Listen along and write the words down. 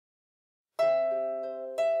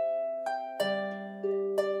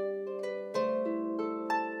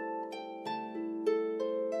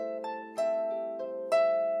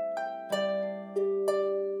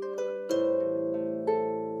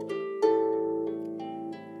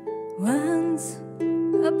Once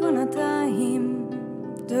upon a time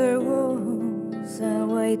there was a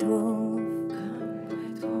white wolf.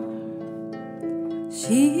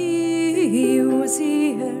 She was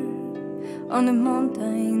here on the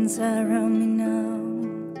mountains around me now,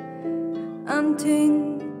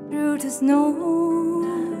 hunting through the snow.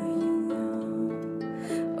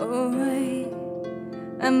 Oh, I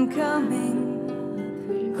am coming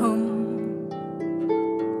home,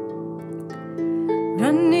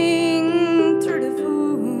 running through the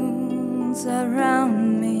woods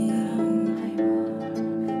around me,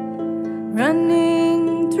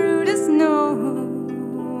 running through the snow.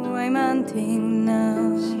 I'm hunting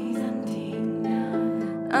now,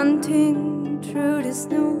 hunting through the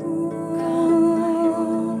snow.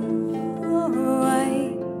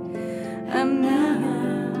 I am near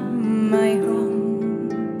my home,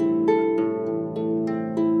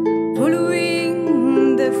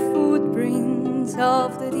 following the footprints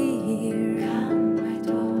of the deer.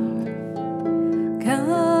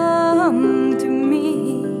 Come to me,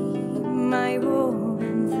 my warm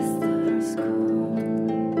ancestors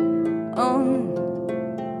come on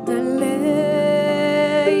the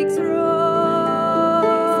lake's road.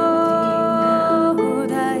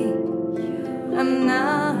 I am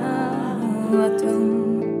now at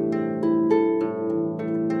home,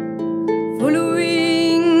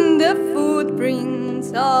 following the footprints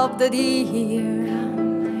of the deer.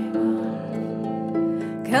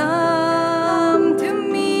 Come to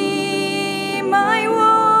me, my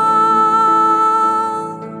wolf,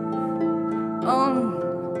 on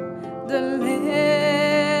the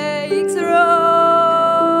lake's road.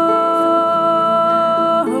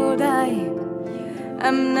 I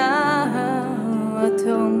am now at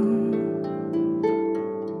home.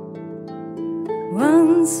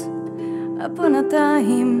 Once upon a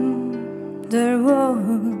time there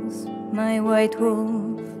was my white wolf.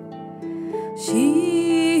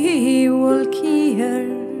 She walked here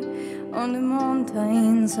on the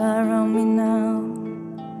mountains around me now,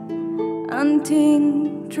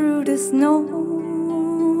 hunting through the snow.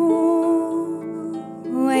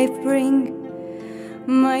 I bring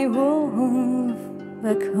my wolf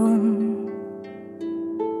back home.